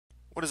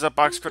What is up,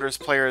 Box Critters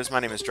players? My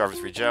name is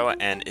Driver3Joe,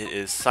 and it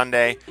is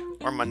Sunday,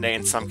 or Monday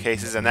in some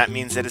cases, and that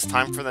means it is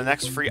time for the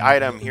next free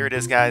item. Here it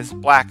is, guys.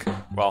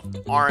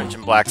 Orange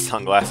and black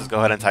sunglasses. Go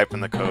ahead and type in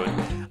the code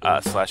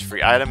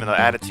 /free item, and it'll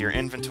add it to your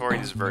inventory.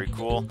 This is very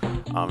cool.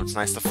 It's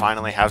nice to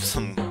finally have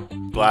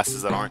some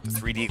glasses that aren't the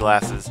 3D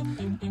glasses.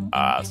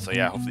 So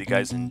yeah, hopefully you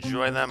guys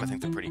enjoy them. I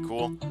think they're pretty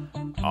cool.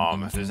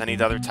 If there's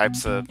any other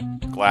types of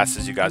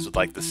glasses you guys would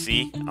like to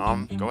see,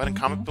 go ahead and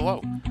comment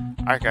below.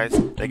 Alright guys,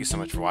 thank you so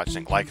much for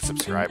watching. Like and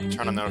subscribe.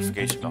 Turn on the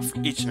notification bell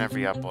for each and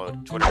every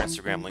upload. Twitter,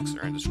 Instagram links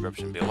are in the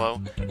description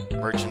below.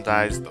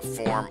 Merchandise, the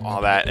form,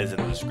 all that is in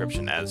the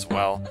description as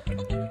well.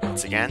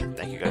 Once again,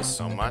 thank you guys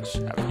so much.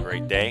 Have a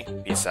great day.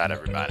 Peace out,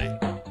 everybody.